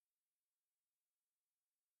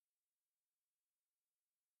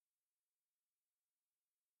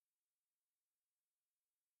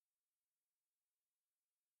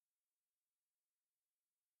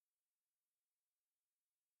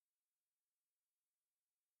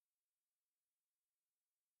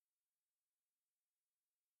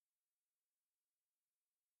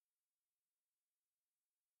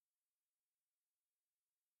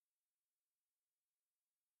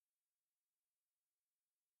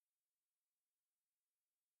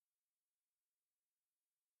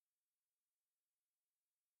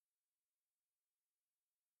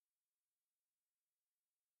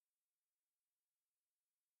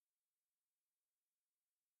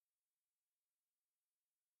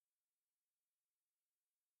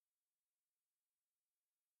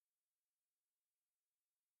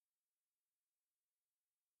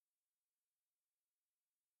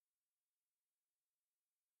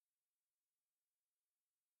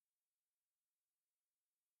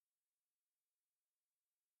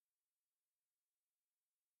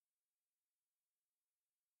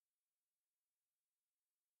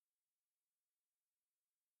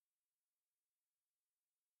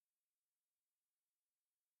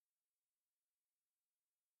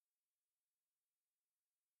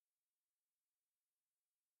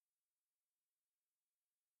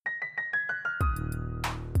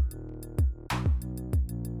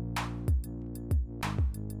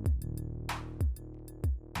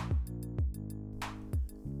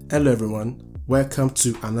Hello everyone, welcome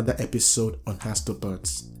to another episode on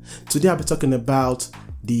Birds. Today I'll be talking about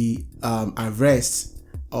the arrest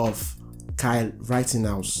of Kyle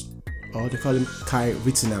Rittenhouse, or they call him Kyle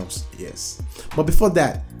Rittenhouse, yes. But before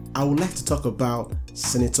that, I would like to talk about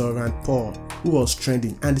Senator Rand Paul, who was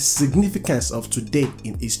trending, and the significance of today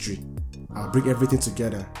in history. I'll bring everything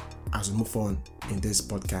together as we move on in this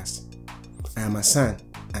podcast. I am Hassan,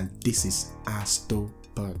 and this is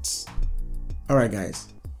Birds. Alright guys,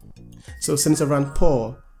 so Senator Rand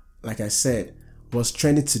Paul, like I said, was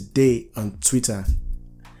trending today on Twitter.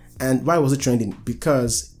 And why was it trending?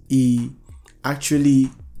 Because he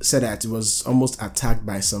actually said that he was almost attacked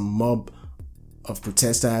by some mob of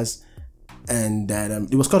protesters, and that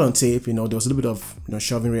it was caught on tape. There was a little bit of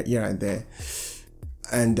shoving here and there,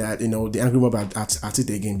 and that the angry mob at it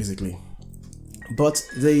again, basically. But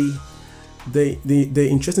the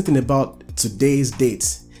interesting thing about today's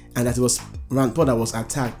date, and that it was Rand Paul that was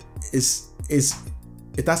attacked, is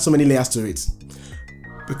it has so many layers to it.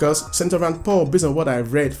 Because Senator Rand Paul, based on what I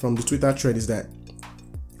read from the Twitter thread, is that,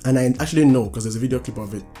 and I actually know because there's a video clip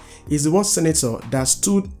of it, is the one senator that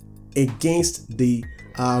stood against the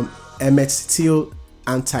Emmett Till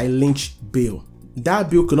anti-lynch bill. That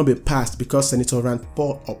bill could not be passed because Senator Rand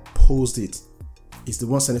Paul opposed it. He's the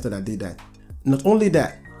one senator that did that. Not only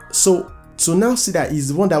that, so to now see that he's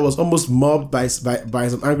the one that was almost mobbed by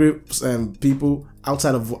some angry people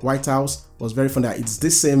outside of White House was very funny. That it's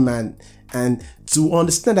this same man, and to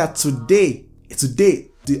understand that today,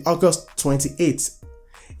 the August 28th,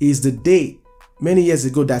 is the day many years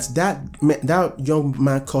ago that young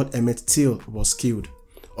man called Emmett Till was killed,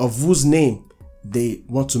 of whose name they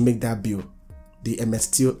want to make that bill, the Emmett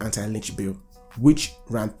Till anti-lynch bill, which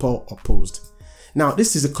Rand Paul opposed. Now,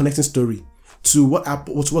 this is a connecting story to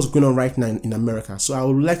what's going on right now in America. So I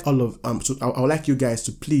would like I would like you guys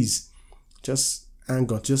to please just hang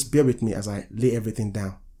on, just bear with me as I lay everything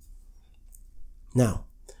down. Now,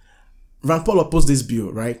 Rand Paul opposed this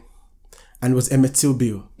bill, right? And it was Emmett Till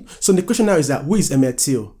bill. So the question now is that, who is Emmett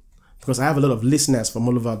Till? Because I have a lot of listeners from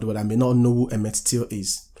all over the world that may not know who Emmett Till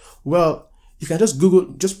is. Well, you can just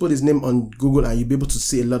put his name on Google, and you'll be able to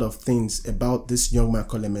see a lot of things about this young man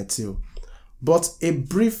called Emmett Till. But a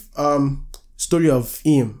brief story of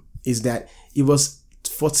him is that he was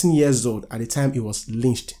 14 years old at the time he was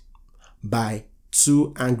lynched by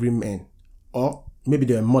two angry men, or maybe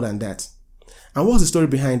there were more than that. And what's the story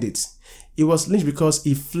behind it? He was lynched because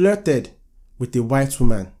he flirted with a white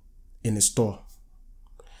woman in a store.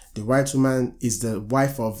 The white woman is the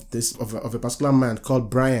wife of a particular man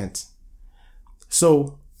called Bryant.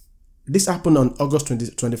 So this happened on August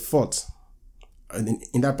 24th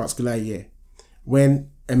in that particular year,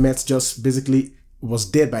 when Emmett just basically was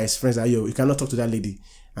dead by his friends that, you cannot talk to that lady.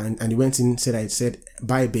 And he went in and said,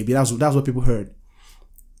 bye baby. That's what people heard.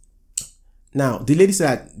 Now, the lady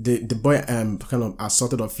said that the boy kind of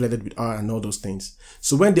assaulted or flirted with her and all those things.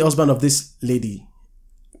 So when the husband of this lady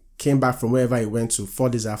came back from wherever he went to 4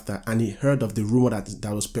 days after, and he heard of the rumor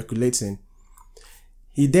that was speculating,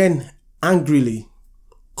 he then angrily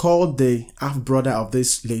called the half-brother of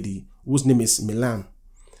this lady, whose name is Milam.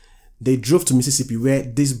 They drove to Mississippi, where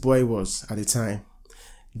this boy was at the time.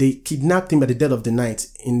 They kidnapped him at the dead of the night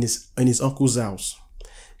in his uncle's house.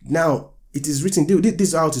 Now, it is written,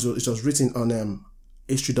 this out it was written on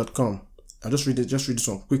history.com. I'll just read this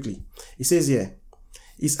one quickly. It says here,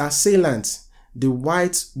 his assailant, the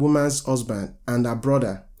white woman's husband and her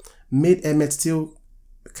brother, made Emmett Till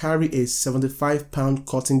carry a 75-pound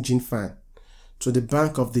cotton gin fan to the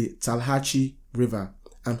bank of the Tallahatchie River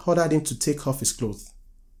and ordered him to take off his clothes.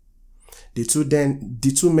 The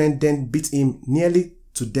two men then beat him nearly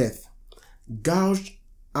to death, gouged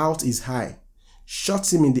out his eye,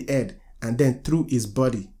 shot him in the head, and then threw his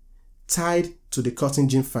body, tied to the cotton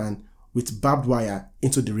gin fan with barbed wire,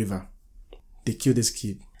 into the river. They killed this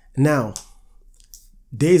kid. Now,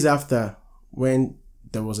 days after, when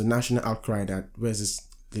there was a national outcry that where's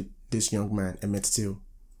this young man, Emmett Till,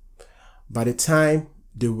 by the time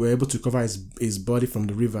they were able to recover his body from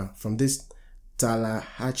the river, from this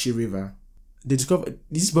Tallahatchie River, they discovered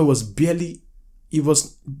this boy was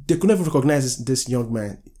they could never recognize this young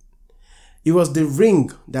man. It was the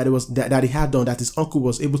ring that he had on that his uncle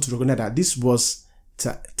was able to recognize that this was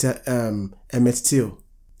Emmett Till.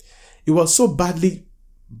 He was so badly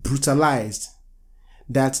brutalized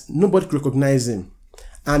that nobody could recognize him,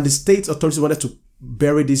 and the state authorities wanted to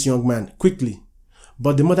bury this young man quickly,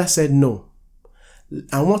 but the mother said no.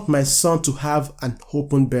 I want my son to have an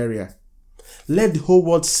open burial. Let the whole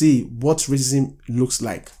world see what racism looks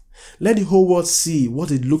like. Let the whole world see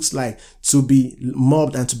what it looks like to be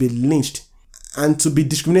mobbed and to be lynched and to be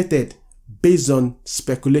discriminated based on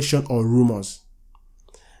speculation or rumors.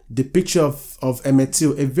 The picture of Emmett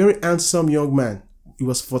Till, a very handsome young man, he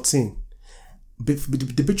was 14.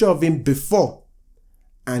 The picture of him before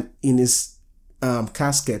and in his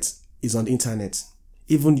casket is on the internet.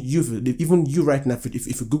 Even you right now,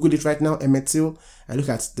 if you Google it right now, Emmett Till, and look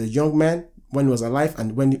at the young man when he was alive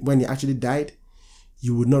and when he actually died,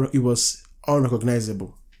 you would know it was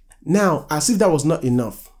unrecognizable. Now, as if that was not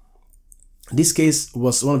enough, this case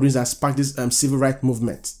was one of the reasons that sparked this civil rights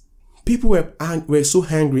movement. People were so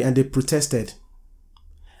angry and they protested,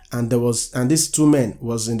 and these two men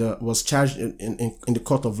was charged in the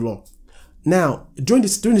court of law. Now, during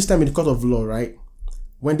this time in the court of law, right,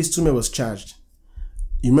 when these two men was charged,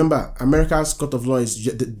 you remember America's court of law is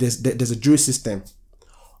there's a jury system.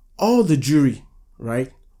 All the jury,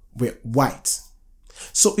 right, were white.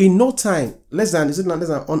 So in no time, less than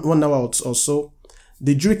 1 hour or so,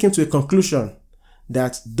 the jury came to a conclusion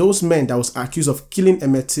that those men that was accused of killing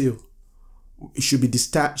Emmett Till should be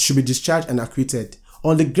discharged and acquitted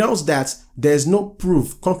on the grounds that there is no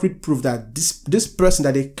concrete proof that this person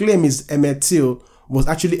that they claim is Emmett Till was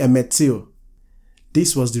actually Emmett Till.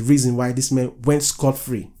 This was the reason why this man went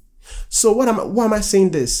scot-free. So why am I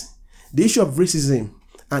saying this? The issue of racism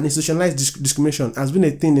and institutionalized discrimination has been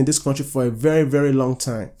a thing in this country for a very, very long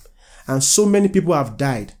time. And so many people have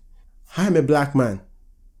died. I am a black man.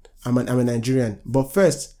 I'm a Nigerian. But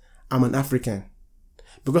first, I'm an African.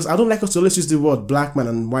 Because I don't like us to always use the word black man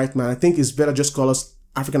and white man. I think it's better just call us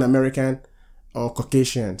African American or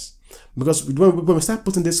Caucasians. Because when we start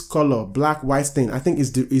putting this color, black, white thing, I think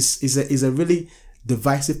is a really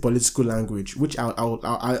divisive political language, which I'll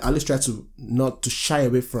always try to not to shy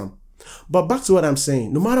away from. But back to what I'm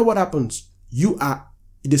saying, no matter what happens,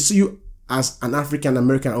 they see you as an African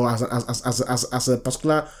American or as a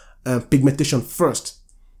particular pigmentation first,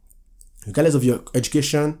 regardless of your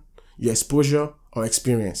education, your exposure or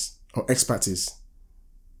experience or expertise.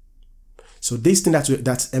 So this thing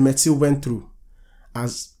that Emmett Till went through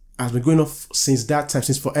has been going on since that time,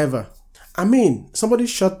 since forever. I mean, somebody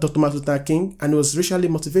shot Dr. Martin Luther King and it was racially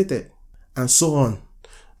motivated, and so on.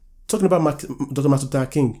 Talking about Dr. Martin Luther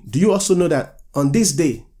King, do you also know that on this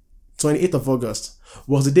day, 28th of August,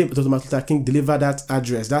 was the day Dr. Martin Luther King delivered that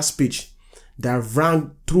address, that speech that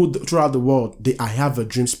rang throughout the world, the I Have a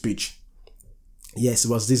Dream speech. Yes, it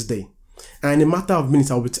was this day. And in a matter of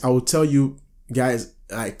minutes, I will tell you guys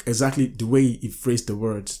like exactly the way he phrased the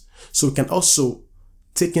words. So we can also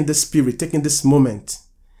take in this spirit, take in this moment,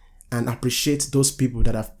 and appreciate those people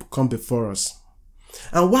that have come before us.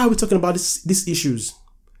 And why are we talking about these issues?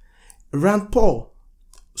 Rand Paul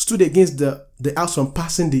stood against the House from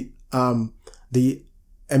passing the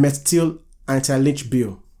Emmett Till anti-lynch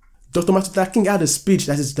bill. Dr. Martin Luther King had a speech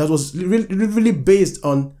that was really based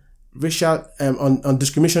on racial on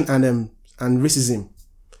discrimination and racism.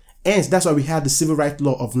 Hence, that's why we had the Civil Rights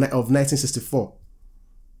Law of 1964,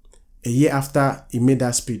 a year after he made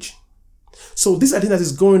that speech. So this idea that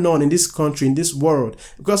is going on in this country, in this world,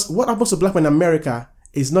 because what happens to black men in America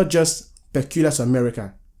is not just peculiar to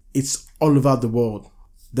America. It's all over the world.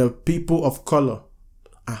 The people of color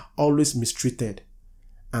are always mistreated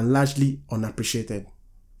and largely unappreciated.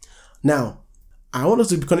 Now, I want us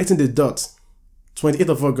to be connecting the dots. 28th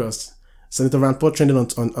of August, Senator Rand Paul trending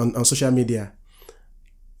on social media.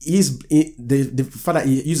 The fact that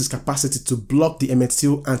he used his capacity to block the Emmett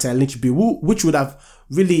Till anti-lynch bill, which would have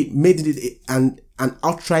really made it an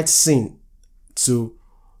outright sin to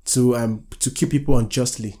kill people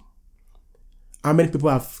unjustly. How many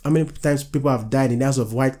times people have died in the hands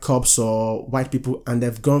of white cops or white people and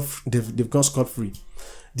they've gone scot-free?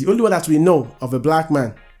 The only one that we know of a black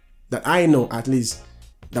man, that I know at least,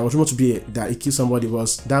 that was rumored to be that he killed somebody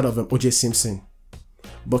was that of O.J. Simpson.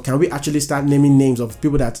 But can we actually start naming names of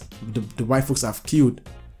people that the white folks have killed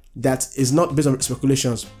that is not based on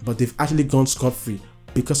speculations, but they've actually gone scot-free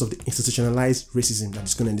because of the institutionalized racism that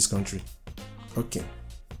is going on in this country? Okay,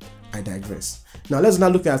 I digress. Now let's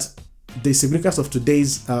look at the significance of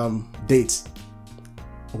today's date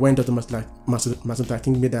when Dr. Martin Luther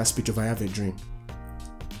King made that speech of I Have a Dream.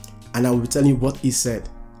 And I will be telling you what he said.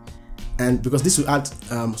 And because this will add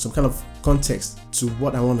some kind of context to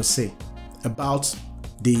what I want to say about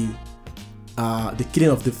the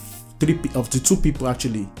killing of the two people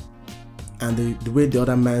actually, and the way the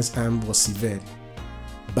other man's arm was severed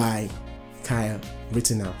by Kyle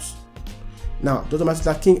Rittenhouse. Now, Dr. Martin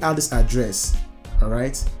Luther King had this address, all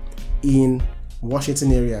right, in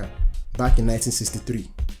Washington area back in 1963,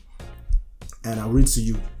 and I'll read to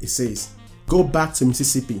you. It says, "Go back to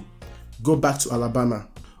Mississippi, go back to Alabama,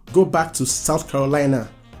 go back to South Carolina,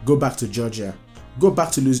 go back to Georgia, go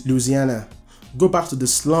back to Louisiana, go back to the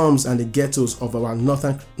slums and the ghettos of our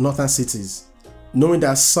northern cities, knowing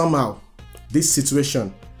that somehow this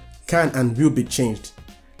situation can and will be changed.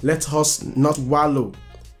 Let us not wallow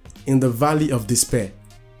in the valley of despair.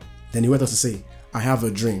 Then he went on to say, I have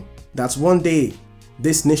a dream that one day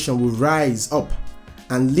this nation will rise up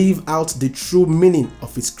and live out the true meaning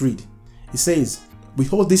of its creed. He says, we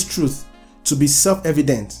hold this truth to be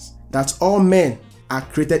self-evident that all men are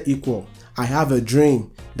created equal. I have a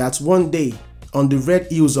dream that one day on the red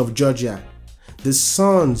hills of Georgia, the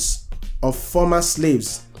sons of former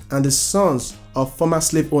slaves and the sons of former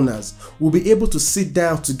slave owners will be able to sit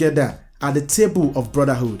down together at the table of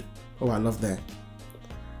brotherhood. Oh, I love that.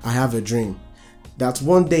 I have a dream that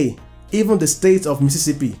one day, even the state of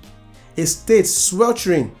Mississippi, a state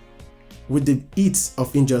sweltering with the heat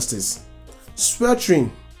of injustice,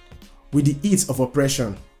 sweltering with the heat of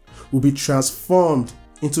oppression, will be transformed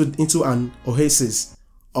into an oasis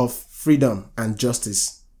of freedom and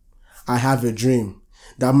justice. I have a dream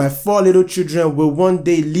that my 4 little children will one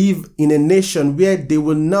day live in a nation where they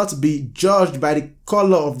will not be judged by the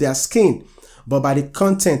color of their skin, but by the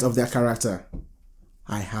content of their character.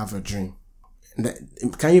 I have a dream.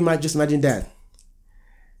 Can you just imagine that?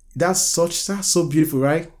 That's so beautiful,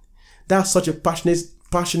 right? That's such a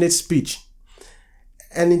passionate speech.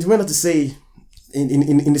 And it went on to say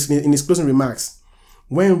in his closing remarks,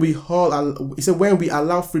 when we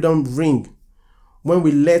allow freedom ring, when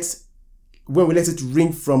we let it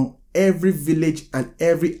ring from every village and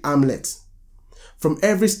every hamlet, from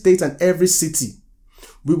every state and every city,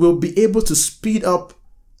 we will be able to speed up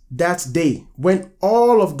that day when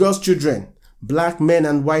all of God's children, black men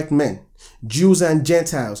and white men, Jews and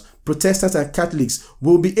Gentiles, Protestants and Catholics,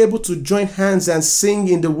 will be able to join hands and sing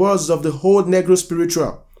in the words of the whole Negro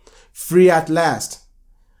spiritual, free at last.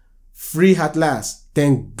 Free at last.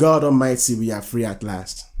 Thank God Almighty we are free at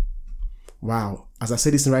last. Wow. As I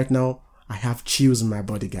say this right now, I have chills in my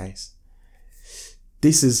body, guys.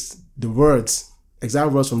 This is the words,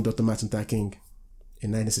 exact words from Dr. Martin Luther King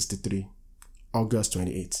in 1963, August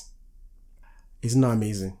 28. Isn't that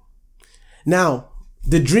amazing? Now,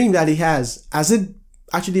 the dream that he has it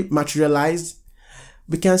actually materialized?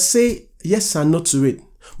 We can say yes and no to it.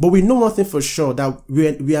 But we know one thing for sure, that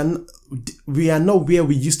we are not where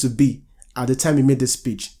we used to be at the time we made this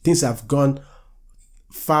speech. Things have gone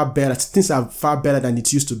far better. Things are far better than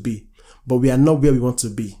it used to be. But we are not where we want to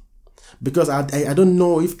be. Because I don't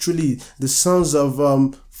know if truly the sons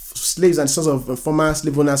of slaves and sons of former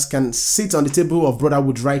slave owners can sit on the table of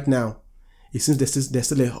brotherhood right now. It seems there's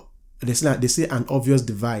still an obvious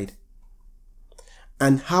divide.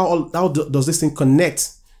 And how does this thing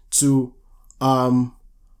connect to Kyle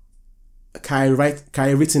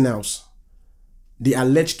Rittenhouse, the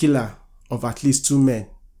alleged killer of at least 2 men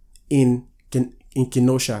in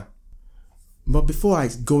Kenosha? But before I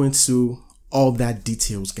go into all that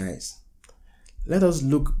details, guys, let us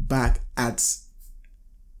look back at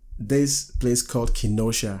this place called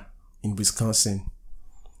Kenosha in Wisconsin.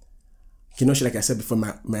 Kenosha, like I said before,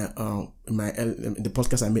 the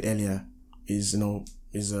podcast I made earlier, is a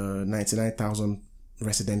 99,000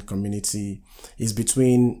 resident community. It's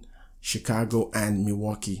between Chicago and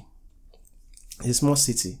Milwaukee. It's a small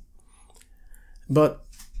city, but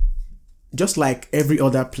just like every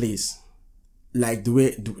other place, like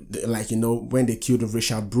when they killed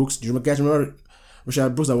Richard Brooks. Do you guys remember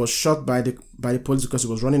Richard Brooks that was shot by the police because he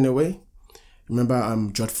was running away? Remember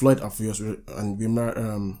George Floyd, and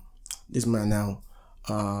remember this man now,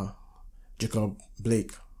 Jacob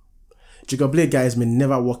Blake. Jacob Blake, guys, may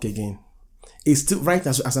never walk again. He's still, right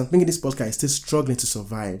as I'm thinking this podcast, he's still struggling to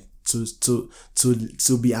survive,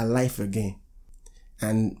 to be alive again.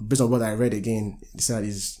 And based on what I read again, this guy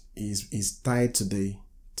is tied to the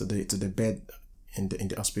bed in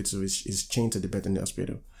the hospital. He's chained to the bed in the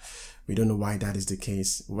hospital. We don't know why that is the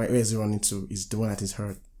case. Where is he running to? Is the one that is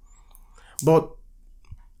hurt. But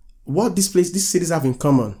what these cities have in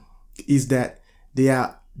common is that they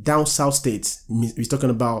are down south states. We're talking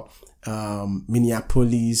about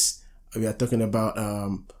Minneapolis. We are talking about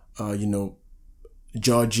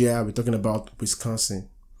Georgia. We're talking about Wisconsin.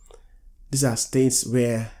 These are states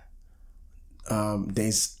where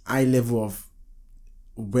there's high level of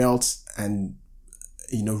wealth and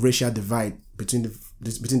racial divide between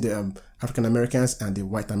the African Americans and the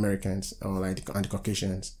white Americans, or and the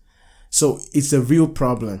Caucasians. So it's a real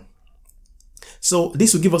problem. So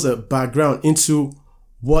this will give us a background into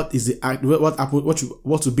what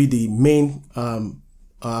will be the main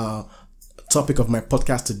topic of my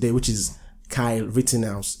podcast today, which is Kyle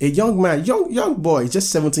Rittenhouse, a young man, young boy, just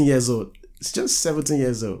 17 years old. It's just 17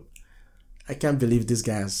 years old. I can't believe this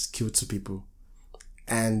guy has killed 2 people,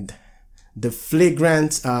 and the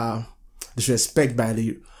flagrant disrespect by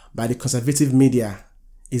the conservative media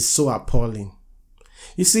is so appalling.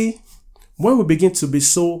 You see, when we begin to be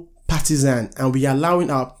so partisan and we are allowing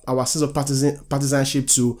our sense of partisanship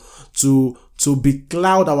to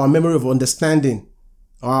becloud our memory of understanding,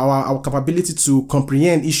 or our capability to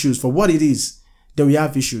comprehend issues for what it is, then we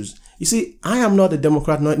have issues. You see, I am not a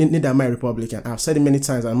Democrat, neither am I a Republican. I've said it many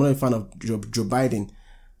times. I'm not a fan of Joe Biden.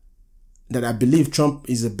 That I believe Trump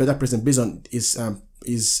is a better president based on his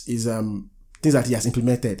things that he has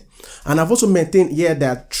implemented. And I've also maintained here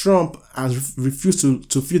that Trump has refused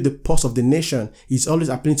to feel the pulse of the nation. He's always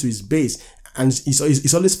appealing to his base, and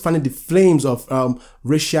he's always fanning the flames of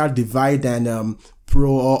racial divide and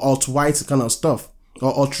pro or alt-white kind of stuff,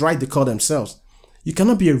 or alt-right they call themselves. You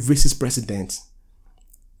cannot be a racist president,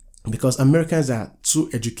 because Americans are too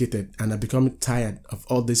educated and are becoming tired of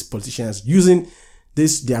all these politicians using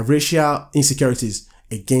their racial insecurities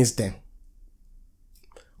against them.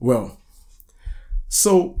 Well,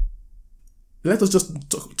 so let us just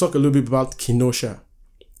talk a little bit about Kenosha,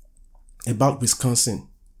 about Wisconsin.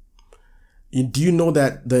 Do you know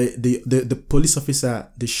that the police officer,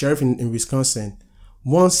 the sheriff in Wisconsin,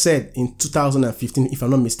 once said in 2015, if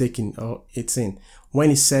I'm not mistaken, or 18, when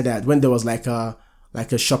he said that when there was like a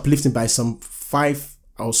shoplifting by some 5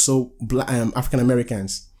 or so African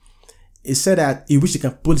Americans, he said that he wished he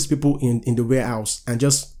can put these people in the warehouse and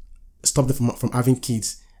just stop them from having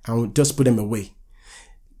kids and just put them away.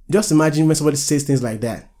 Just imagine when somebody says things like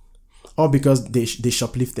that, all because they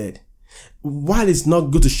shoplifted. While it's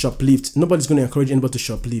not good to shoplift, nobody's going to encourage anybody to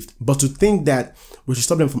shoplift, but to think that we should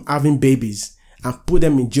stop them from having babies and put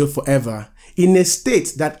them in jail forever in a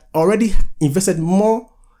state that already invested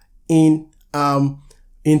more in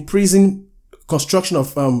prison construction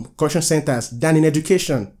of correction centers than in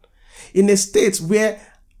education, in a state where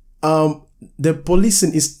the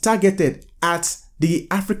policing is targeted at the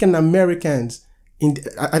African Americans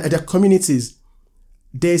at their communities.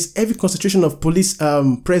 There's heavy concentration of police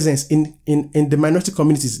presence in the minority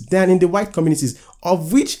communities than in the white communities,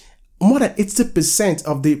 of which more than 80%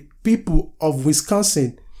 of the people of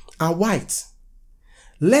Wisconsin are white.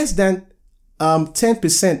 Less than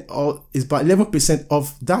 10% or is about 11%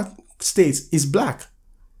 of that state is black.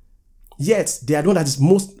 Yet they are the one that is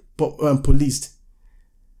most policed.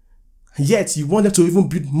 Yet you want them to even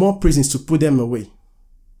build more prisons to put them away.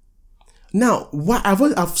 Now,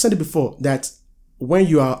 I've said it before that when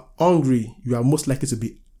you are hungry, you are most likely to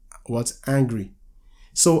be angry.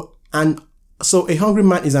 So a hungry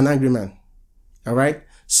man is an angry man. All right.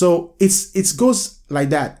 So it goes like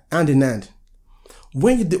that, hand in hand.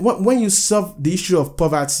 When you solve the issue of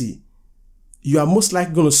poverty, you are most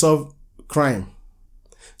likely going to solve crime.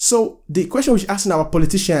 So the question we're asking our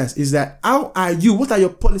politicians is that what are your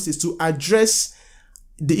policies to address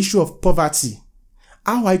the issue of poverty?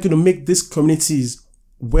 How are you going to make these communities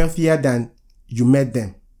wealthier than you made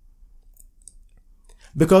them?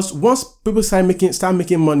 Because once people start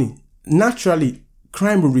making money, naturally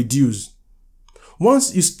crime will reduce.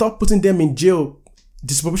 Once you stop putting them in jail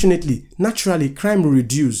disproportionately, naturally crime will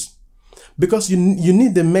reduce. Because you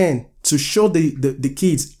need the men to show the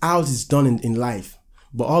kids how it's done in life.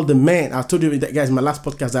 But all the men, I told you that, guys, in my last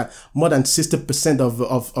podcast, that more than 60%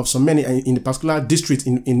 of some men in the particular district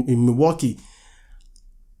in Milwaukee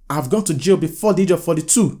have gone to jail before the age of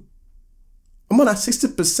 42. More than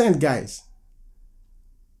 60%, guys.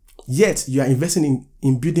 Yet you are investing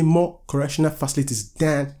in building more correctional facilities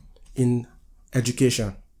than in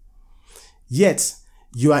education. Yet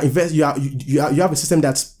you have a system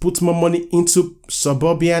that puts more money into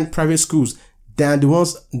suburban private schools than the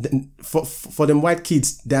ones for them white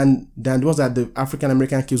kids than the ones that the African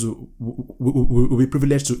American kids will be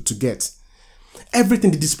privileged to get.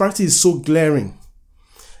 Everything, the disparity is so glaring.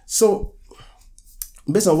 So,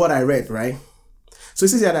 based on what I read, right? So it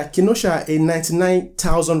says here that Kenosha, a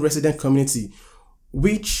 99,000 resident community,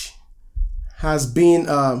 which has been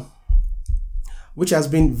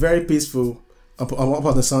very peaceful up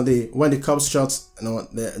on Sunday when the cops shot. I'm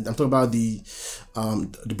talking about the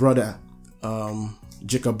brother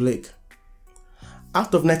Jacob Blake.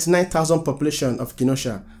 Out of 99,000 population of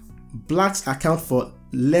Kenosha, blacks account for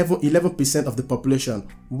 11% of the population,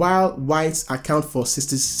 while whites account for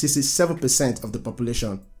 67% of the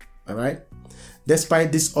population. All right.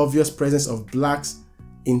 Despite this obvious presence of blacks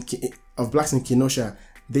in Kenosha,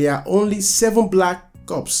 there are only 7 black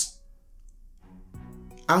cops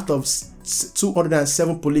out of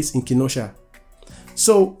 207 police in Kenosha.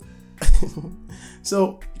 So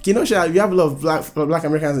Kenosha, we have a lot of black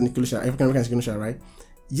Americans in Kenosha, African Americans in Kenosha, right?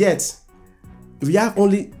 Yet we have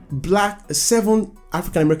only 7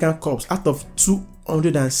 African American cops out of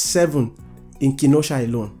 507 in Kenosha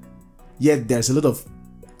alone. Yet there's a lot of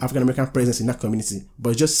African American presence in that community,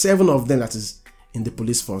 but just 7 of them that is in the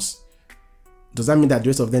police force. Does that mean that the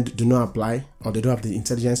rest of them do not apply, or they don't have the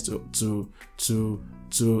intelligence to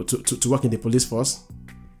work in the police force?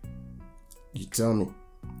 You tell me.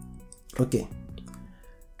 Okay.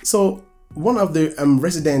 So one of the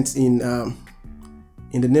residents in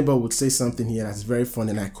the neighborhood says something here that's very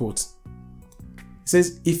funny, and I quote. It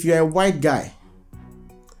says, "If you're a white guy,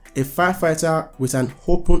 a firefighter with an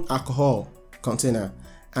open alcohol container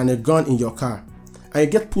and a gun in your car, and you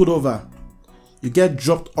get pulled over, you get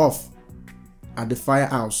dropped off at the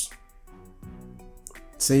firehouse,"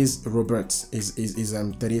 says Robert, is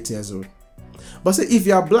 38 years old. But say if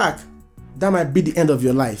you are black, that might be the end of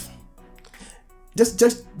your life. Just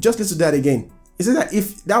listen to that again. It says that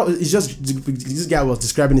if that is just, this guy was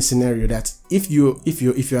describing a scenario that if you're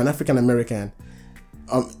an African American,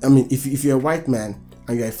 if you're a white man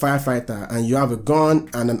and you're a firefighter and you have a gun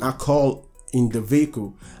and an alcohol in the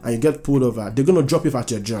vehicle and you get pulled over, they're gonna drop you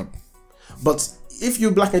at your job. But if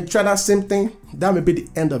you black and try that same thing, that may be the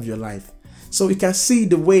end of your life. So you can see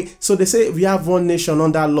the way. So they say we have one nation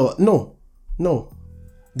under law. No,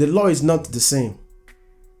 the law is not the same.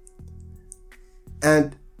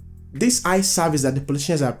 And this eye service that the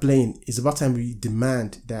politicians are playing, is about time we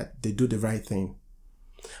demand that they do the right thing.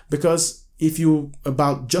 Because if you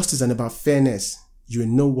about justice and about fairness, you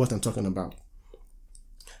know what I'm talking about.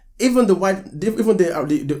 Even the white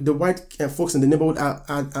folks in the neighborhood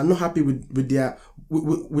are not happy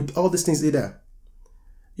with all these things either.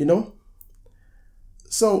 You know.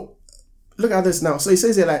 So look at this now. So it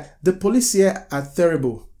says here, like, the police here are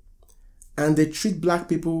terrible, and they treat black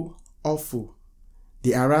people awful.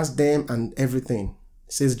 They harass them and everything.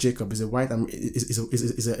 Says Jacob, is a white,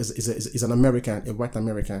 is an American, a white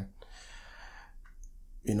American.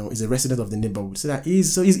 You know, he's a resident of the neighborhood. So that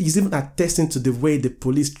he's even attesting to the way the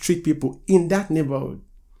police treat people in that neighborhood.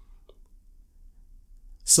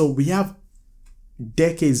 So we have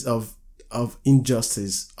decades of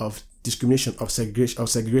injustice, of discrimination, of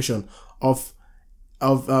segregation, of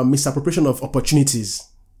misappropriation of opportunities.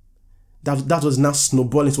 That was now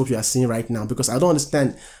snowballing to what we are seeing right now. Because I don't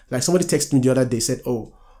understand. Like, somebody texted me the other day, said,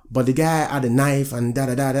 "Oh, but the guy had a knife and da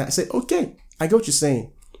da da da." I said, "Okay, I get what you're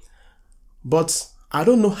saying, but I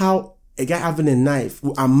don't know how a guy having a knife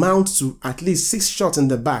will amount to at least 6 shots in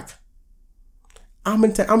the back. How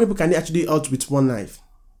many people can they actually out with one knife?"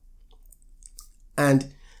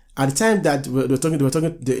 And at the time that they were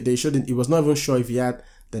talking, they showed it was not even sure if he had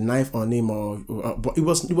the knife on him but it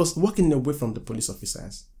was walking away from the police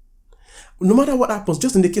officers. No matter what happens,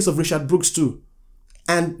 just in the case of Richard Brooks too,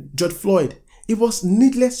 and George Floyd, it was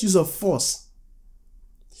needless use of force.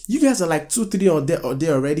 You guys are like 2-3 or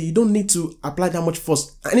there already. You don't need to apply that much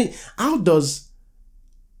force. I mean, how does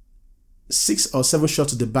 6 or 7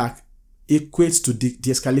 shots to the back equate to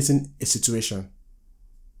de-escalating a situation?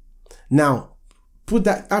 Now, put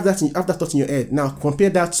that, have that thought in your head. Now, compare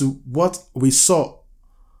that to what we saw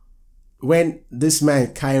when this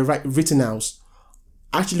man, Kyle Rittenhouse,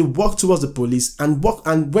 actually walked towards the police and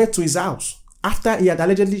went to his house after he had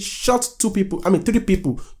allegedly shot 3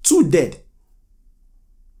 people, 2 dead.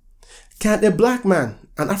 Can a black man,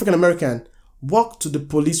 an African American, walk towards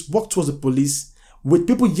the police with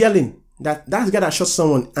people yelling that that's the guy that shot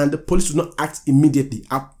someone, and the police will not act immediately,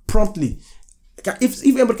 promptly? If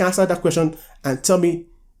anybody can answer that question and tell me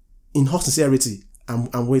in all sincerity,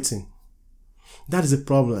 I'm waiting. That is the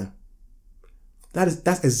problem.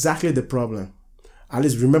 That's exactly the problem. At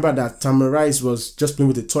least remember that Tamarice was just playing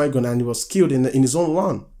with a toy gun and he was killed in his own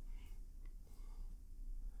lawn.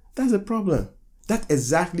 That's the problem. That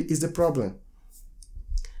exactly is the problem.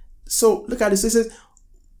 So look at this. It says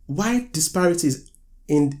wide disparities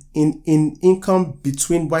in income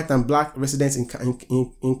between white and black residents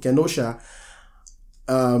in Kenosha,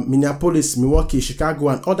 Minneapolis, Milwaukee, Chicago,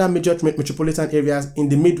 and other major metropolitan areas in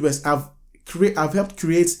the Midwest have helped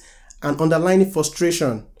create an underlying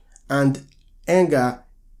frustration and anger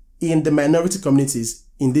in the minority communities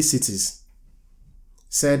in these cities,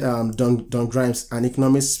 said Don Grimes, an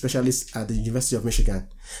economics specialist at the University of Michigan.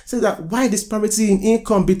 Said that why disparity in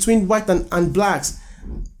income between white and blacks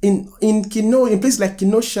in places like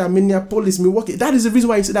Kenosha, Minneapolis, Milwaukee. That is the reason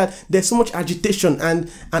why you see that there's so much agitation and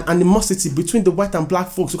animosity between the white and black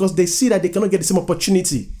folks, because they see that they cannot get the same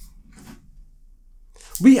opportunity.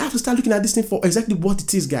 We have to start looking at this thing for exactly what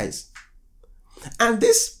it is, guys. And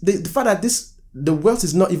the fact that the wealth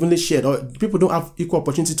is not evenly shared, or people don't have equal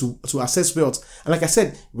opportunity to access wealth. And like I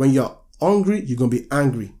said, when you're hungry, you're going to be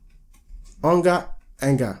angry. Hunger,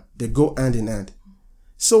 anger, they go hand in hand.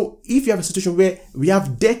 So if you have a situation where we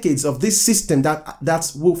have decades of this system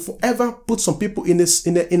that will forever put some people in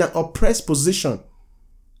an oppressed position,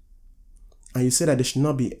 and you say that they should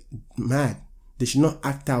not be mad, they should not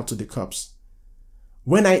act out to the cops.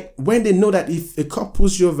 When they know that if a cop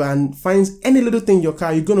pulls you over and finds any little thing in your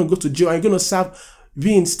car, you're gonna go to jail and you're gonna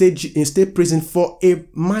be in state prison for a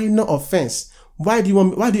minor offense. Why do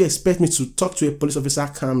you expect me to talk to a police officer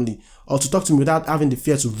calmly, or to talk to me without having the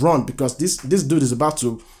fear to run, because this dude is about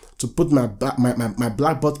to put my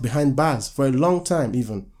black butt behind bars for a long time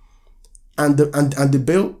even, and the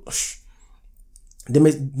bail, they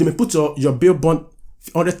may put your bail bond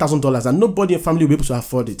 $100,000 and nobody in your family will be able to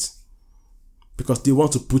afford it, because they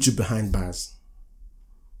want to put you behind bars.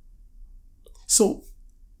 So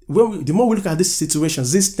the more we look at these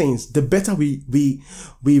situations, these things, the better we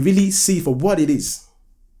really see for what it is.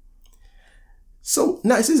 So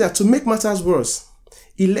now it says that to make matters worse,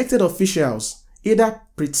 elected officials either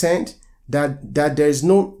pretend that there is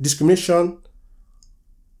no discrimination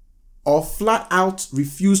or flat out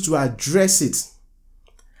refuse to address it.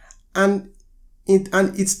 And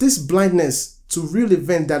it's this blindness to real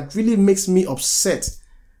event that really makes me upset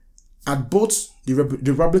at both the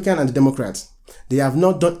Republican and the Democrats. They have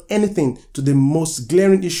not done anything to the most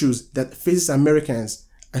glaring issues that faces Americans,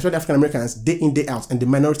 especially African Americans, day in, day out, and the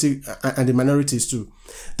minorities too.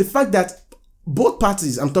 The fact that both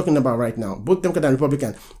parties I'm talking about right now, both Democrat and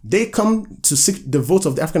Republican, they come to seek the votes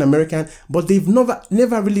of the African American, but they've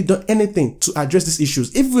never really done anything to address these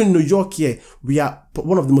issues. Even in New York here, we are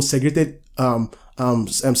one of the most segregated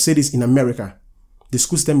cities in America. The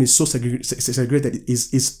school system is so segregated,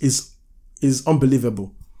 is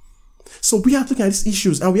unbelievable. So we are looking at these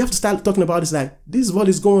issues, and we have to start talking about this. Like, this is what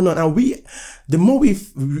is going on, and the more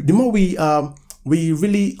we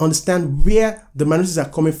really understand where the minorities are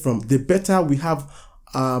coming from, the better we have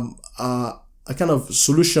a kind of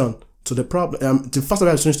solution to the problem. To first of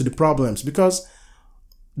all, solution to the problems, because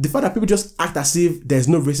the fact that people just act as if there's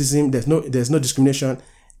no racism, there's no discrimination,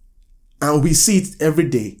 and we see it every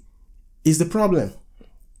day, is the problem.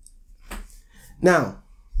 Now,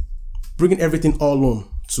 bringing everything all home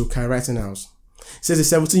to Kyle Rittenhouse. It says a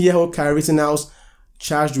 17-year-old Kyle Rittenhouse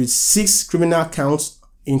charged with 6 criminal counts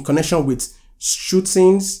in connection with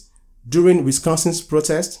shootings during Wisconsin's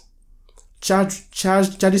protest.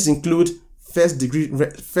 Charges include first degree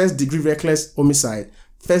reckless homicide,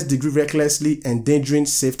 first degree recklessly endangering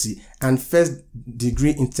safety, and first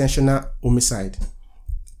degree intentional homicide.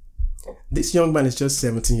 This young man is just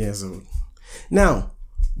 17 years old. Now,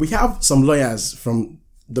 we have some lawyers from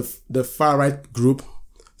the far right group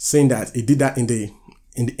saying that he did that in the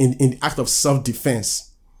act of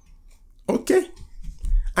self-defense. Okay,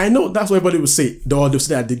 I know that's what everybody will say. They'll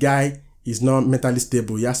say that the guy is not mentally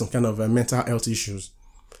stable. He has some kind of mental health issues.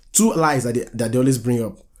 2 lies that they always bring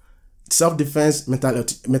up: self-defense,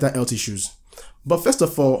 mental health issues. But first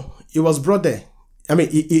of all, he was brought there. I mean,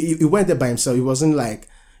 he went there by himself. He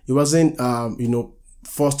wasn't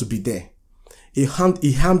forced to be there. He harmed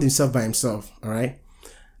himself by himself. All right,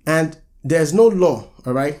 and there's no law.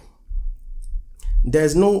 All right,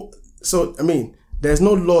 there's no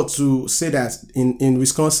law to say that in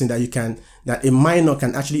Wisconsin that a minor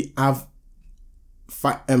can actually have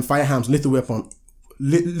firearms, lethal weapons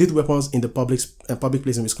in the public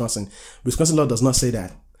place in Wisconsin. Wisconsin law does not say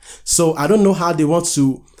that. So I don't know how they want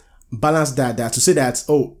to balance that to say that,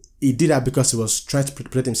 oh, he did that because he was trying to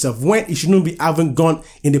protect himself, when he shouldn't be having gone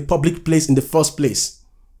in the public place in the first place.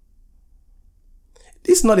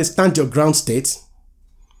 This is not a stand your ground state.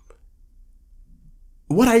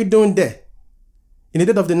 What are you doing there? In the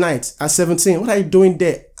dead of the night at 17, what are you doing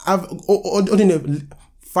there? Holding a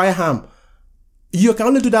firearm. You can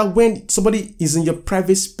only do that when somebody is in your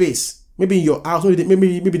private space. Maybe in your house,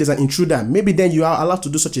 maybe there's an intruder. Maybe then you are allowed to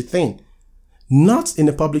do such a thing. Not in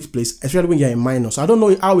a public place, especially when you're a minor. So I don't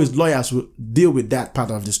know how his lawyers will deal with that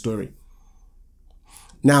part of the story.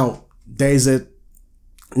 Now,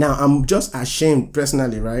 I'm just ashamed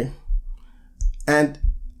personally, right? And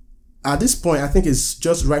at this point, I think it's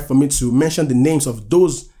just right for me to mention the names of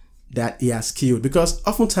those that he has killed, because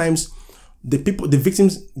oftentimes the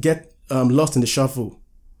victims get lost in the shuffle.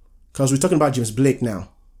 Because we're talking about James Blake now.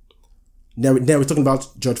 Then we're talking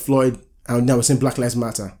about George Floyd, and now we're saying Black Lives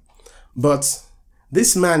Matter. But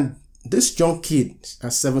this young kid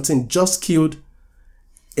at 17 just killed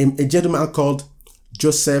a gentleman called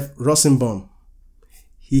Joseph Rosenbaum.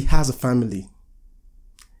 He has a family.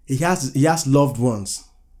 He has loved ones.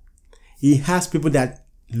 He has people that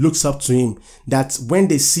looks up to him, that when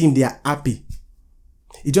they see him, they are happy.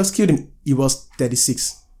 He just killed him. He was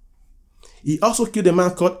 36. He also killed a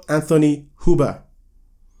man called Anthony Huber.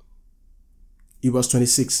 he was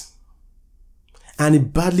 26. And he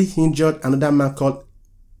badly injured another man called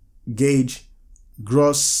Gage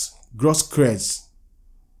Grosskreutz.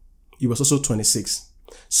 He was also 26.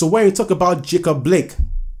 So when you talk about Jacob Blake,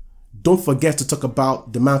 don't forget to talk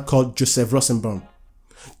about the man called Joseph Rosenbaum.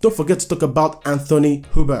 Don't forget to talk about Anthony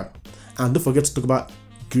Huber. And don't forget to talk about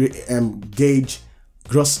Gage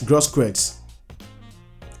Grosskreutz.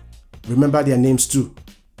 Remember their names too.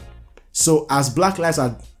 So as we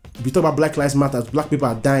talk about Black Lives Matter, as black people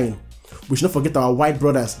are dying, we should not forget our white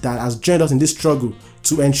brothers that has joined us in this struggle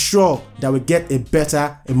to ensure that we get a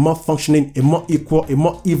better, a more functioning, a more equal, a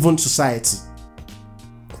more even society.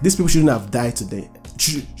 These people shouldn't have died today.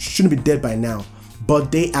 Shouldn't be dead by now.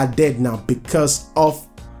 But they are dead now because of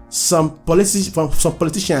some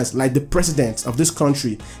politicians like the president of this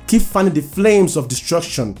country keep fanning the flames of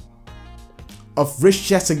destruction, of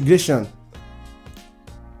racial segregation.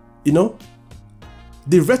 You know,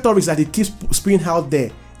 the rhetoric that he keeps spewing out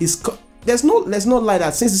there is there's no lie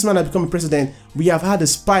that since this man has become president, we have had a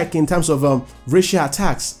spike in terms of racial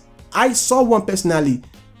attacks. I saw one personally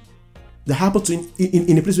that happened to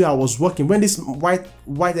in a place where I was working, when this white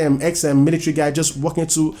ex-military guy just walking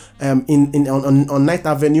to on 9th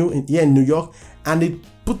Avenue here in New York, and they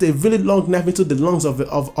put a really long knife into the lungs of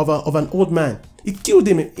an old man. He killed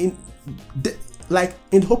him in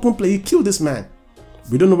open play. He killed this man.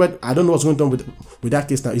 I don't know what's going on with that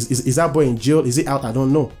case now. Is that boy in jail? Is he out? I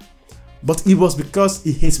don't know. But it was because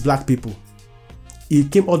he hates black people. He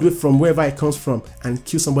came all the way from wherever he comes from and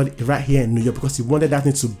killed somebody right here in New York because he wanted that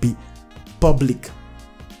thing to be public.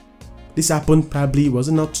 This happened probably, was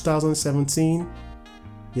it not 2017?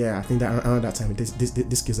 Yeah, I think that around that time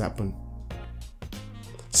this case happened.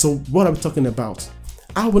 So what are we talking about?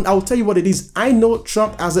 I will tell you what it is. I know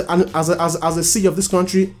Trump as a CEO of this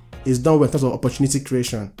country is done well in terms of opportunity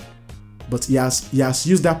creation, but he has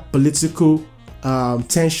used that political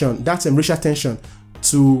tension, that racial tension,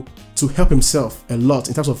 to help himself a lot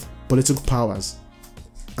in terms of political powers,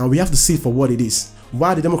 and we have to see it for what it is.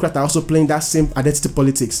 While the Democrats are also playing that same identity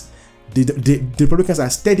politics, the Republicans are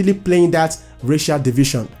steadily playing that racial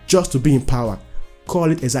division just to be in power. Call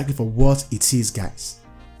it exactly for what it is, guys.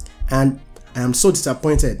 And I am so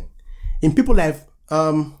disappointed in people like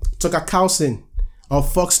Tucker Carlson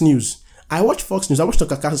of Fox News. I watch Fox News. I watch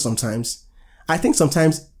Tucker Carlson sometimes. I think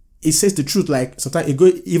sometimes it says the truth. Like sometimes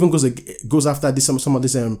it goes after some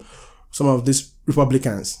of these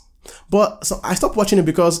Republicans. But so I stopped watching it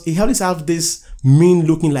because he always have this mean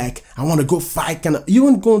looking like, I want to go fight. You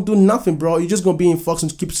ain't gonna do nothing, bro. You're just gonna be in Fox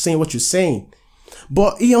and keep saying what you're saying.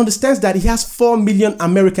 But he understands that he has 4 million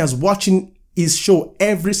Americans watching his show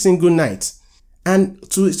every single night. And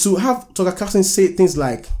to have Tucker Carlson say things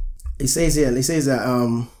like, he says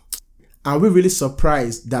that are we really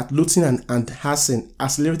surprised that looting and harassing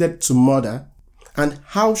accelerated to murder? And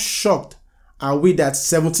how shocked are we that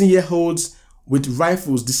 17-year-olds with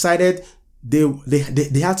rifles decided they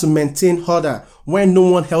had to maintain order when no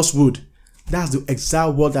one else would? That's the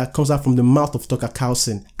exact word that comes out from the mouth of Tucker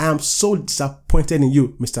Carlson. I am so disappointed in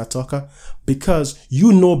you, Mr. Tucker, because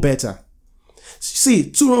you know better. See,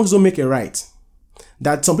 2 wrongs don't make a right.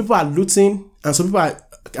 That some people are looting and some people are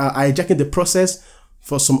hijacking the process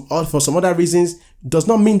for some other reasons does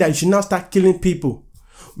not mean that you should now start killing people.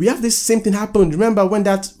 We have this same thing happen. Remember when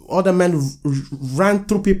that other man ran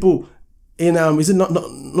through people in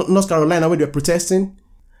North Carolina when they were protesting?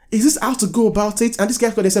 Is this how to go about it? And this guy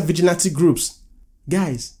called themselves vigilante groups.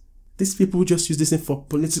 Guys, these people just use this thing for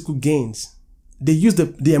political gains. They use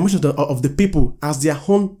the emotions of the people as their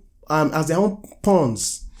own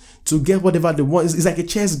pawns to get whatever they want. It's like a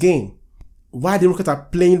chess game. While the Democrats are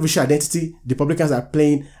playing racial identity, the Republicans are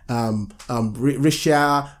playing racial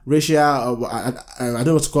I don't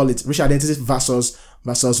know what to call it, racial identity versus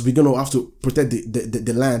we're gonna have to protect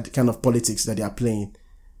the land kind of politics that they are playing.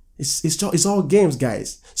 It's all games,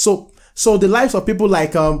 guys. So the lives of people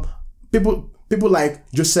like people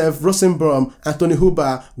like Joseph Rosenbaum, Anthony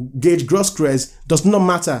Huber, Gage Grosskreutz does not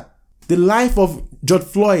matter. The life of George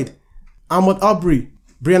Floyd, Ahmaud Arbery,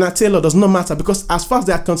 Breonna Taylor does not matter, because as far as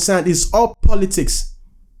they are concerned, it's all politics.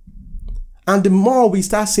 And the more we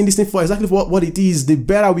start seeing this thing for exactly what it is, the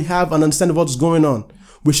better we have an understanding of what's going on.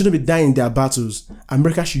 We shouldn't be dying in their battles.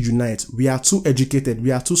 America should unite. We are too educated.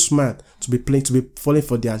 We are too smart to be falling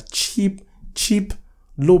for their cheap,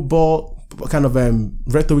 low ball kind of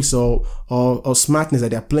rhetoric or smartness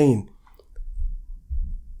that they are playing.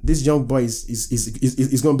 This young boy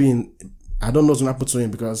is going to be in. I don't know what's going to happen to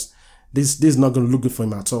him, because this is not going to look good for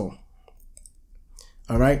him at all.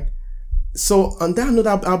 All right. So on that note,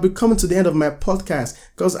 I'll be coming to the end of my podcast,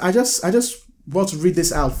 because I just want to read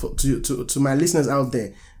this out to my listeners out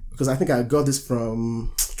there. because I think I got this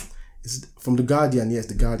from the Guardian. Yes,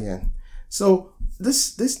 the Guardian. So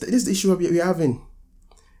this is the issue we're having.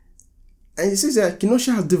 And it says that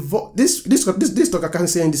Kenosha has devolved. This talk, I can't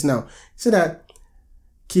say this now. It said that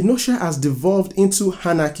Kenosha has devolved into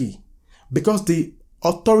anarchy because the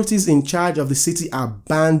authorities in charge of the city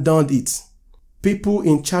abandoned it. People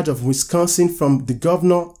in charge of Wisconsin, from the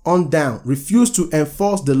governor on down, refused to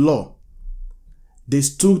enforce the law. They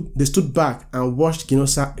stood back and watched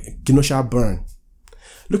Kenosha burn.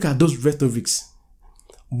 Look at those rhetorics.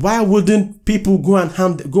 Why wouldn't people go and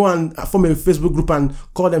form a Facebook group and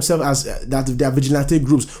call themselves as that they are vigilante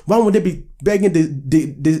groups? Why would they be begging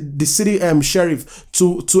the city sheriff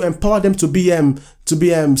to empower them to be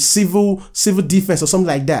civil defense or something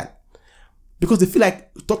like that? Because they feel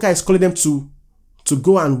like Tucker is calling them to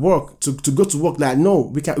go and work, to go to work. Like,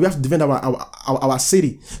 no, we have to defend our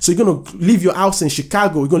city. So you're gonna leave your house in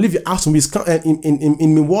Chicago, you're gonna leave your house in Wisconsin,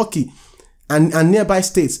 in Milwaukee and nearby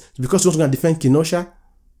states because you're gonna defend Kenosha.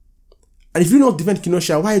 And if you don't defend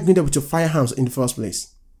Kenosha, why are you doing that with your firearms in the first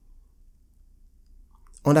place?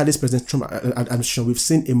 Under this President Trump administration, we've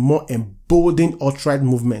seen a more emboldened alt-right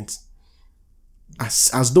movement,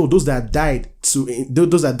 as though those that died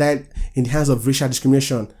in the hands of racial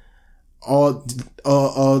discrimination, or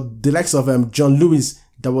the likes of John Lewis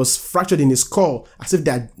that was fractured in his skull, as if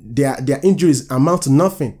their injuries amount to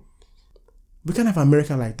nothing. We can't have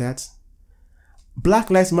America like that. Black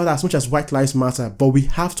lives matter as much as white lives matter, but we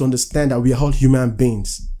have to understand that we are all human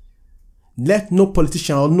beings. Let no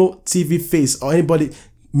politician or no TV face or anybody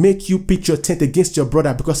make you pitch your tent against your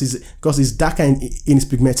brother because he's darker in his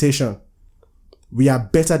pigmentation. We are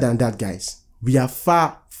better than that, guys. We are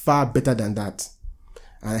far, far better than that.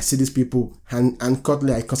 And I see these people, and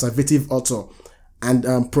Cutler, a conservative author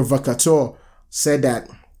and provocateur, said that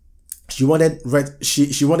she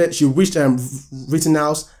wished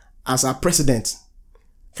Rittenhouse as our president.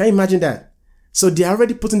 Can you imagine that? So they are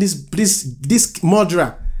already putting this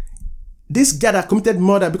murderer, this guy that committed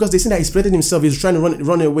murder, because they say that he's protecting himself, he's trying to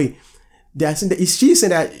run away. They are saying that she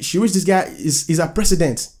said that she wished this guy is our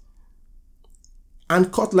president. Ann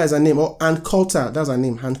Coulter is her name, or Ann Coulter, that's her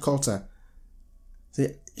name, Ann Coulter.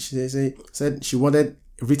 She said she wanted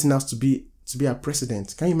Rittenhouse to be our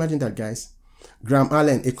president. Can you imagine that, guys? Graham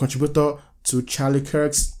Allen, a contributor to Charlie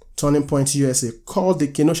Kirk's Turning Point USA, called the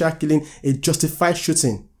Kenosha killing a justified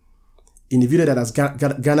shooting in a video that has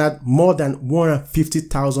garnered more than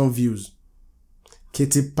 150,000 views.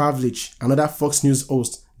 Katie Pavlich, another Fox News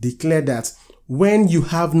host, declared that when you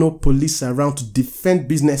have no police around to defend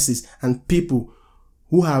businesses and people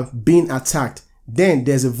who have been attacked, then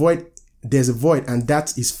there's a void, and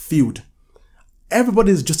that is filled.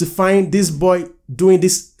 Everybody is justifying this boy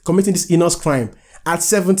committing this heinous crime at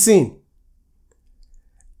 17.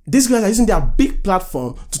 These guys are using their big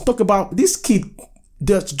platform to talk about this kid,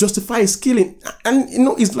 to justify his killing. And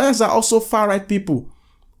his lives are also far-right people.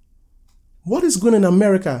 What is going on in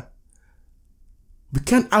America? We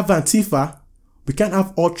can't have Antifa. We can't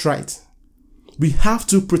have alt-right. We have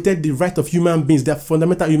to protect the right of human beings, their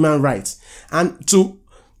fundamental human rights. And to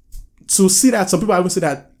see that, some people even say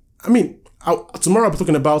that, tomorrow I'll be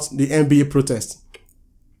talking about the NBA protest.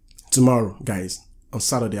 Tomorrow, guys. On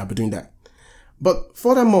Saturday, I'll be doing that. But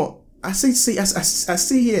furthermore, I see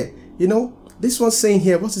here, this one's saying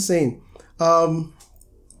here, what's it saying?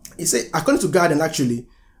 It say, according to Guardian, actually,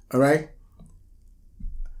 all right,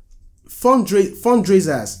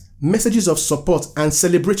 fundraisers, messages of support, and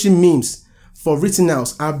celebratory memes for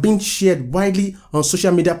Rittenhouse are being shared widely on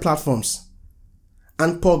social media platforms.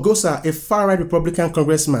 And Paul Gosar, a far-right Republican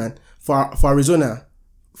congressman for Arizona's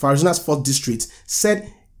 4th district,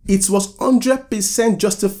 said it was 100%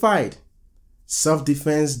 justified.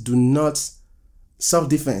 Self-defense. Do not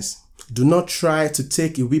try to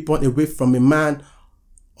take a weapon away from a man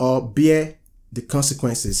or bear the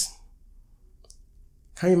consequences.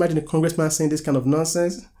 Can you imagine a congressman saying this kind of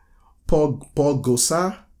nonsense? Paul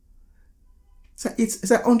Gosar. It's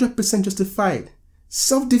 100% justified.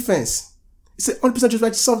 Self-defense. It's 100%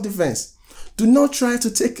 justified self-defense. Do not try to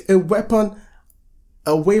take a weapon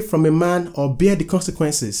away from a man or bear the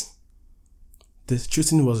consequences. The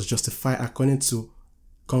shooting was justified according to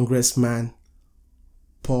Congressman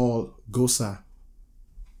Paul Gosar.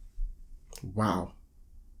 Wow.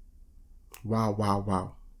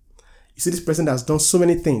 You see, this president has done so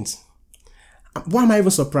many things. Why am I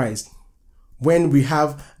even surprised? When we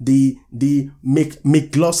have the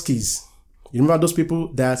McGloskys. You remember those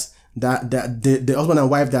people that the husband and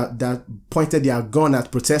wife that pointed their gun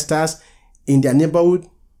at protesters in their neighborhood?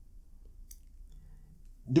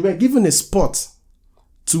 They were given a spot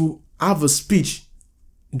to have a speech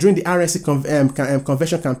during the RNC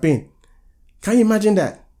convention campaign. Can you imagine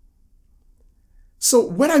that? So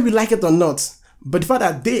whether we like it or not, but the fact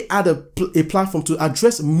that they had a platform to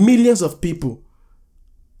address millions of people,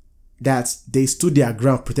 that they stood their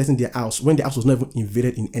ground protecting their house when the house was not even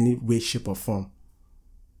invaded in any way, shape, or form.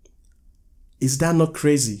 Is that not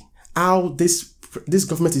crazy? How this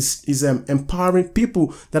government is empowering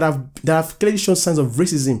people that have clearly shown signs of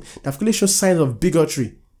racism, that have clearly shown signs of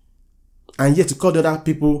bigotry, and yet to call the other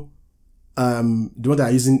people the one that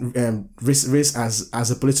are using race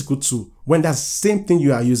as a political tool, when that's the same thing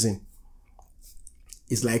you are using.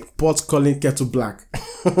 It's like pot calling kettle black.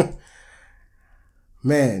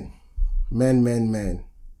 Man.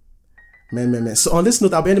 So on this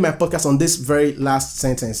note, I'll be ending my podcast on this very last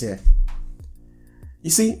sentence here. You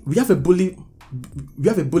see, we have a bully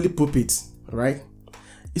pulpit, right?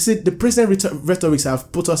 You see, the present rhetorics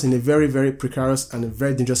have put us in a very, very precarious and a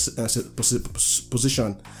very dangerous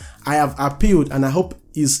position. I have appealed, and I hope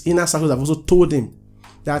his inner circles have also told him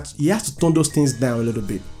that he has to tone those things down a little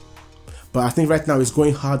bit. But I think right now it's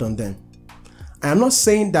going hard on them. I am not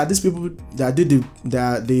saying that these people that did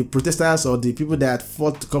the protesters or the people that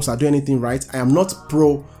fought the cops are doing anything right. I am not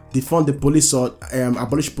pro defund the police or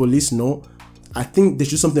abolish police. No, I think they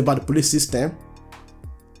should do something about the police system.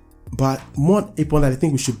 But more important, I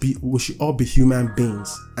think we should all be human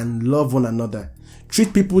beings and love one another.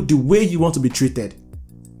 Treat people the way you want to be treated.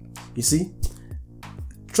 You see,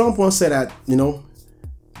 Trump once said that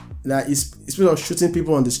that instead of shooting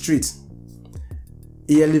people on the street,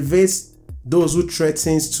 he elevates those who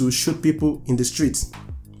threatens to shoot people in the street.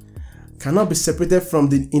 Cannot be separated from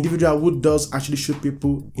the individual who does actually shoot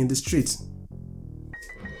people in the street.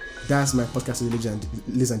 That's my podcast,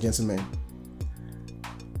 ladies and gentlemen.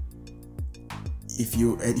 If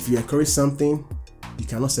you encourage something, you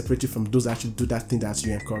cannot separate it from those that actually do that thing that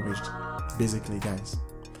you encouraged. Basically, guys.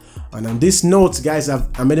 And on this note, guys, I'm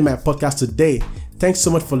ending my podcast today. Thanks so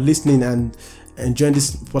much for listening and enjoying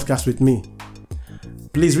this podcast with me.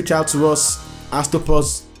 Please reach out to us,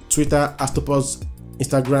 Astropos Twitter, Astropos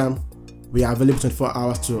Instagram. We are available 24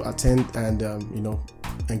 hours to attend and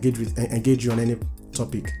engage you on any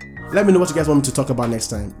topic. Let me know what you guys want me to talk about next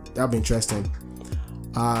time. That'll be interesting.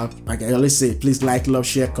 Like I always say, please like, love,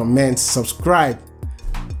 share, comment, subscribe.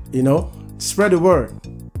 Spread the word.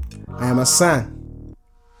 I am Hassan.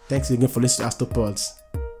 Thanks again for listening to Astropods.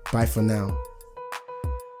 Bye for now.